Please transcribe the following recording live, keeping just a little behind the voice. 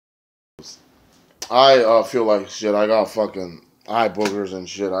I feel like shit. I got fucking eye boogers and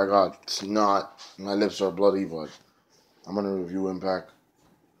shit. I got snot. My lips are bloody, but I'm gonna review Impact.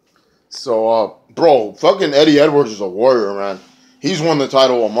 So, bro, fucking Eddie Edwards is a warrior, man. He's won the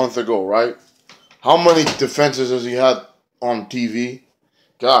title a month ago, right? How many defenses has he had on TV?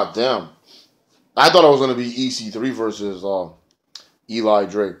 God damn. I thought it was gonna be EC3 versus Eli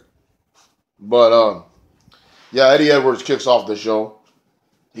Drake, but yeah, Eddie Edwards kicks off the show.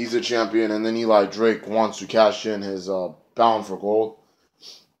 He's the champion, and then Eli Drake wants to cash in his Bound for Gold.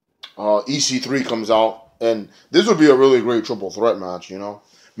 EC3 comes out, and this would be a really great triple threat match, you know?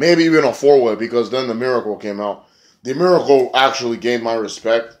 Maybe even a four-way, because then the Miracle came out. The Miracle actually gained my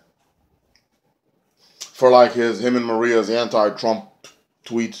respect for, like, him and Maria's anti-Trump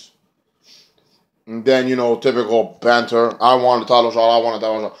tweets. And then, you know, typical banter. I want a title shot, I want a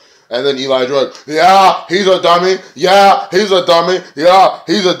title shot. And then Eli Drake, yeah, he's a dummy. Yeah, he's a dummy. Yeah,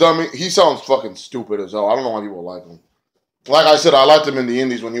 he's a dummy. He sounds fucking stupid as hell. I don't know why people like him. Like I said, I liked him in the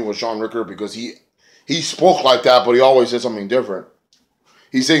Indies when he was Sean Ricker because he spoke like that, but he always said something different.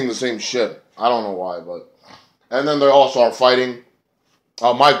 He's saying the same shit. I don't know why, but... And then they all start fighting.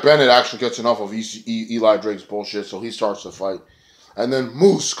 Mike Bennett actually gets enough of Eli Drake's bullshit, so he starts to fight. And then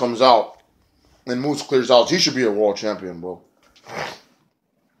Moose comes out. And Moose clears out. He should be a world champion, bro.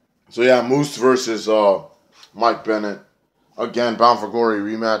 So yeah, Moose versus Mike Bennett. Again, Bound for Glory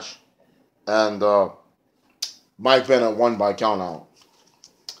rematch. And Mike Bennett won by countout.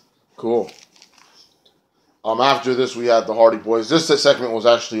 Cool. After this, we had the Hardy Boys. This segment was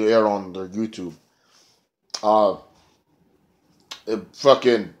actually aired on their YouTube.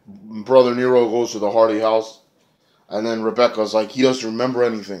 Fucking Brother Nero goes to the Hardy house. And then Rebecca's like, he doesn't remember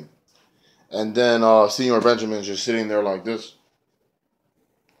anything. And then Senior Benjamin's just sitting there like this.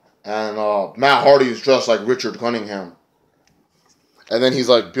 And Matt Hardy is dressed like Richard Cunningham. And then he's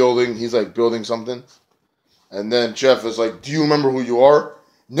like building something. And then Jeff is like, do you remember who you are?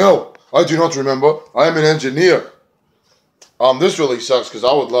 No, I do not remember. I am an engineer. This really sucks because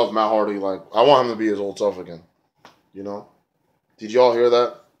I would love Matt Hardy. Like, I want him to be his old self again. You know? Did y'all hear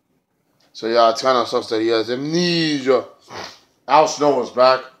that? So yeah, it kind of sucks that he has amnesia. Al Snow is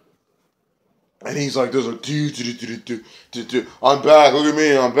back. And he's like, there's a I'm back, look at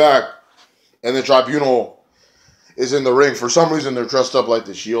me, I'm back. And the Tribunal is in the ring. For some reason, they're dressed up like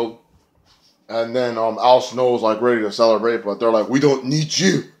the Shield. And then Al Snow's like ready to celebrate, but they're like, we don't need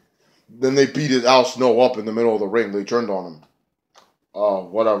you. Then they beat Al Snow up in the middle of the ring. They turned on him.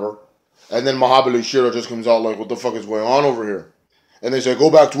 Whatever. And then Mahabali Shira just comes out like, what the fuck is going on over here? And they say,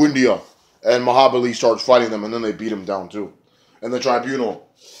 go back to India. And Mahabali starts fighting them, and then they beat him down too. And the Tribunal...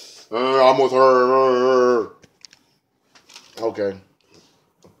 I'm with her. Okay.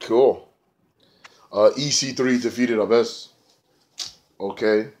 Cool. EC3 defeated Abyss.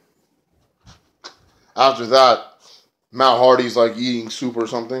 Okay. After that, Matt Hardy's like eating soup or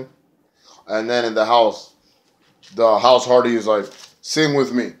something. And then in the house Hardy is like, sing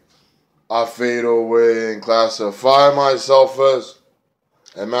with me. I fade away and classify myself as.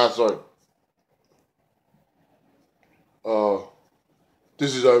 And Matt's like,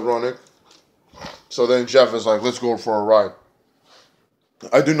 this is ironic. So then Jeff is like, let's go for a ride.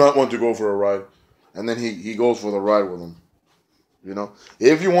 I do not want to go for a ride. And then he goes for the ride with him. You know?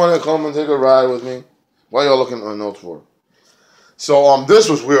 If you want to come and take a ride with me, why y'all looking on notes for? So this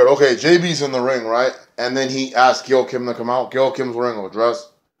was weird. Okay, JB's in the ring, right? And then he asked Gail Kim to come out. Gail Kim's wearing a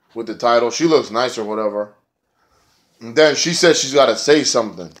dress with the title. She looks nice or whatever. And then she said she's got to say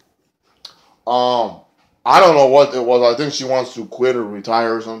something. I don't know what it was. I think she wants to quit or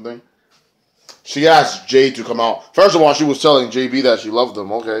retire or something. She asked Jay to come out. First of all, she was telling JB that she loved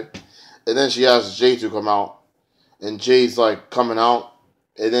him. Okay. And then she asked Jay to come out. And Jay's like coming out.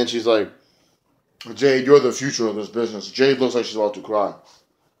 And then she's like, Jade, you're the future of this business. Jade looks like she's about to cry.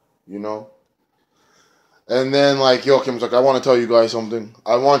 You know? And then like, Yo Kim's like, I want to tell you guys something.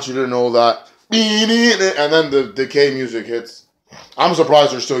 I want you to know that. And then the Decay music hits. I'm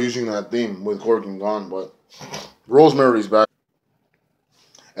surprised they're still using that theme with Corgan gone, but Rosemary's back.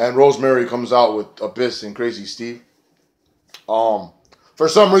 And Rosemary comes out with Abyss and Crazy Steve. For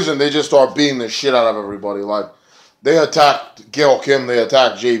some reason, they just start beating the shit out of everybody. Like, they attacked Gail Kim, they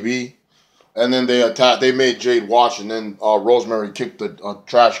attacked JB, and then they made Jade watch, and then Rosemary kicked a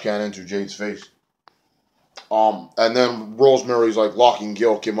trash can into Jade's face. And then Rosemary's like locking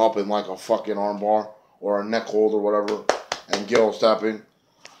Gail Kim up in like a fucking armbar or a neck hold or whatever. And Gail's tapping.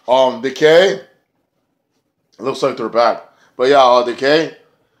 Decay. It looks like they're back. But yeah, Decay.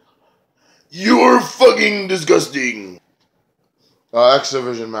 You're fucking disgusting. X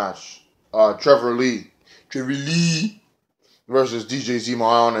Division match. Trevor Lee versus DJ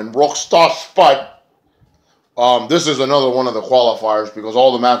Zion and Rockstar Spud This is another one of the qualifiers because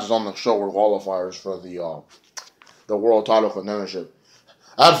all the matches on the show were qualifiers for the world title contendership.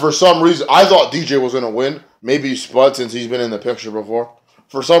 And for some reason, I thought DJ was gonna win. Maybe Spud since he's been in the picture before.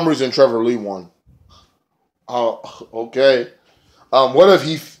 For some reason, Trevor Lee won. Okay. What if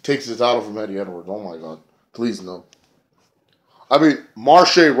he takes the title from Eddie Edwards? Oh my God! Please no. I mean,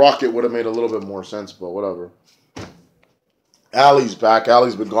 Marche Rocket would have made a little bit more sense, but whatever. Allie's back.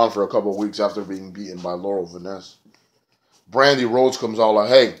 Allie's been gone for a couple of weeks after being beaten by Laurel Vaness. Brandy Rhodes comes out like,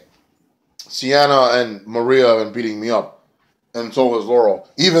 hey, Sienna and Maria have been beating me up. And so has Laurel.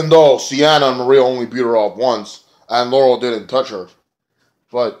 Even though Sienna and Maria only beat her up once, and Laurel didn't touch her.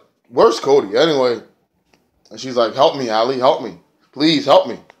 But where's Cody? Anyway, and she's like, help me, Allie, help me. Please help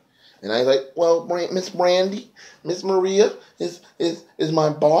me. And I was like, well, Miss Brandy, Miss Maria is my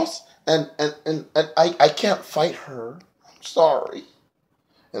boss, and I can't fight her. I'm sorry.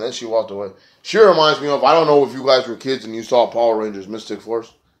 And then she walked away. She reminds me of, I don't know if you guys were kids and you saw Power Rangers Mystic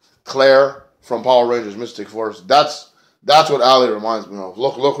Force. Claire from Power Rangers Mystic Force. That's what Allie reminds me of.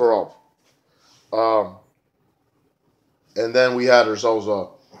 Look her up. And then we had ourselves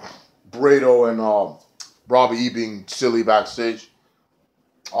Brado and Robbie E being silly backstage.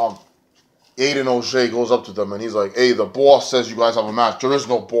 Aiden O'Shea goes up to them and he's like, hey, the boss says you guys have a match. There is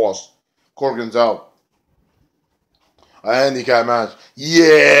no boss. Corgan's out. A handicap match.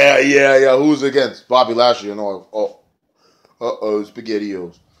 Yeah. Who's against? Bobby Lashley.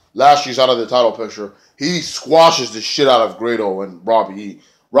 SpaghettiOs. Lashley's out of the title picture. He squashes the shit out of Grado and Robbie E.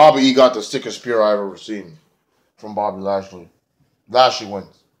 Robbie E got the sickest spear I've ever seen from Bobby Lashley. Lashley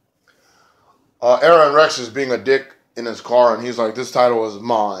wins. Aaron Rex is being a dick in his car, and he's like, this title is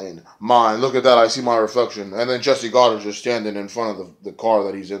mine. Look at that, I see my reflection. And then Jesse Goddard's just standing in front of the car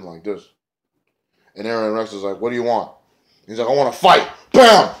that he's in like this. And Aaron Rex is like, what do you want? He's like, I want to fight.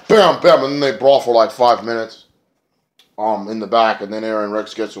 Bam, bam, bam. And then they brawl for like 5 minutes in the back, and then Aaron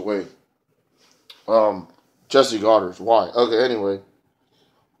Rex gets away. Jesse Goddard's. Why? Okay, anyway.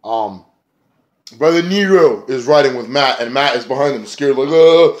 Brother Nero is riding with Matt, and Matt is behind him, scared, like,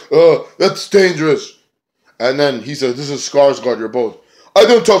 that's dangerous. And then he says, this is Skarsgård, your boat. I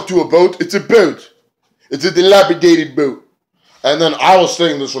don't talk to a boat, it's a boat. It's a dilapidated boat. And then I was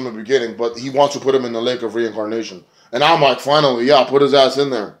saying this from the beginning, but he wants to put him in the Lake of Reincarnation. And I'm like, finally, yeah, put his ass in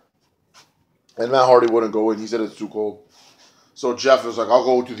there. And Matt Hardy wouldn't go in. He said it's too cold. So Jeff is like, I'll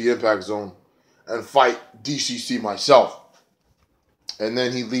go to the Impact Zone and fight DCC myself. And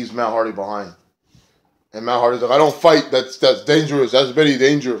then he leaves Matt Hardy behind. And Matt Hardy's like, I don't fight. That's dangerous. That's very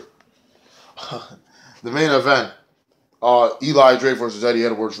dangerous. The main event, Eli Drake versus Eddie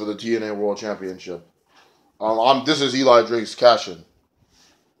Edwards for the TNA World Championship. This is Eli Drake's cash-in.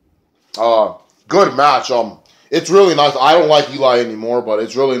 Good match. It's really nice. I don't like Eli anymore, but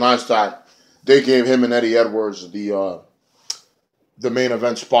it's really nice that they gave him and Eddie Edwards the main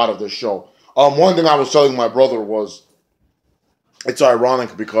event spot of this show. One thing I was telling my brother was, it's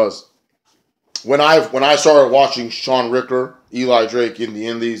ironic because when I started watching Shawn Ricker, Eli Drake in the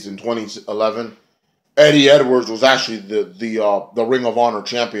Indies in 2011, Eddie Edwards was actually the Ring of Honor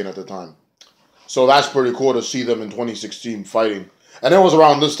champion at the time. So that's pretty cool to see them in 2016 fighting. And it was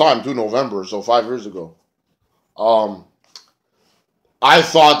around this time, too, November, so 5 years ago. I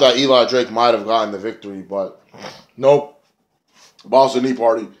thought that Eli Drake might have gotten the victory, but nope. Boston Knee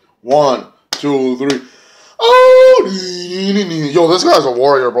Party. 1, 2, 3. Oh, yo, this guy's a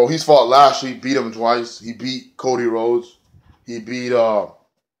warrior, bro. He's fought Lashley, beat him twice. He beat Cody Rhodes. He beat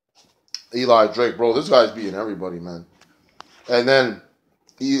Eli Drake, bro. This guy's beating everybody, man. And then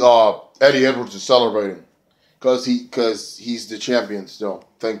Eddie Edwards is celebrating because he's the champion still.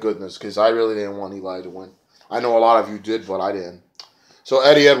 Thank goodness, because I really didn't want Eli to win. I know a lot of you did, but I didn't. So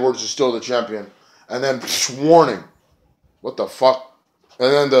Eddie Edwards is still the champion. And then, warning. What the fuck?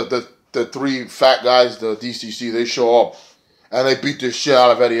 And then the 3 fat guys, the DCC, they show up. And they beat the shit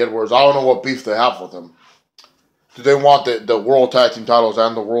out of Eddie Edwards. I don't know what beef they have with him. Do they want the World Tag Team titles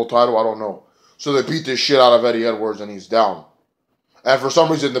and the World title? I don't know. So they beat the shit out of Eddie Edwards and he's down. And for some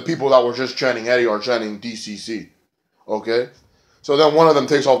reason, the people that were just chanting Eddie are chanting DCC. Okay? So then one of them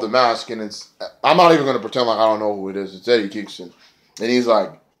takes off the mask and it's... I'm not even going to pretend like I don't know who it is. It's Eddie Kingston. And he's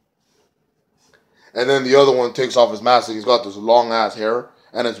like... And then the other one takes off his mask and he's got this long-ass hair.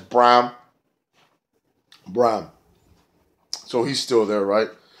 And it's Bram. So he's still there, right?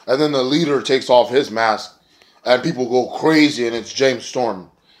 And then the leader takes off his mask. And people go crazy and it's James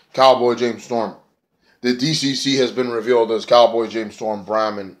Storm. Cowboy James Storm. The DCC has been revealed as Cowboy James Storm,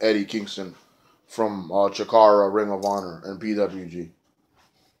 Bram, and Eddie Kingston from Chikara, Ring of Honor, and PWG.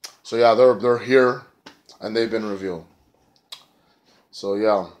 So yeah, they're here, and they've been revealed. So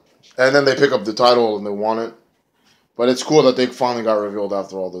yeah. And then they pick up the title and they won it. But it's cool that they finally got revealed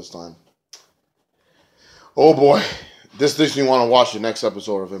after all this time. Oh boy. This makes me want to watch the next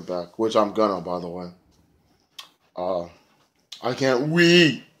episode of Impact, which I'm gonna, by the way. I can't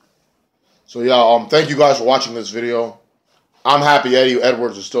wait. So yeah, thank you guys for watching this video. I'm happy Eddie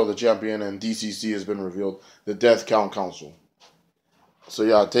Edwards is still the champion and DCC has been revealed. The Death Count Council. So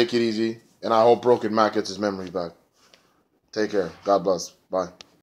yeah, take it easy. And I hope Broken Matt gets his memories back. Take care. God bless. Bye.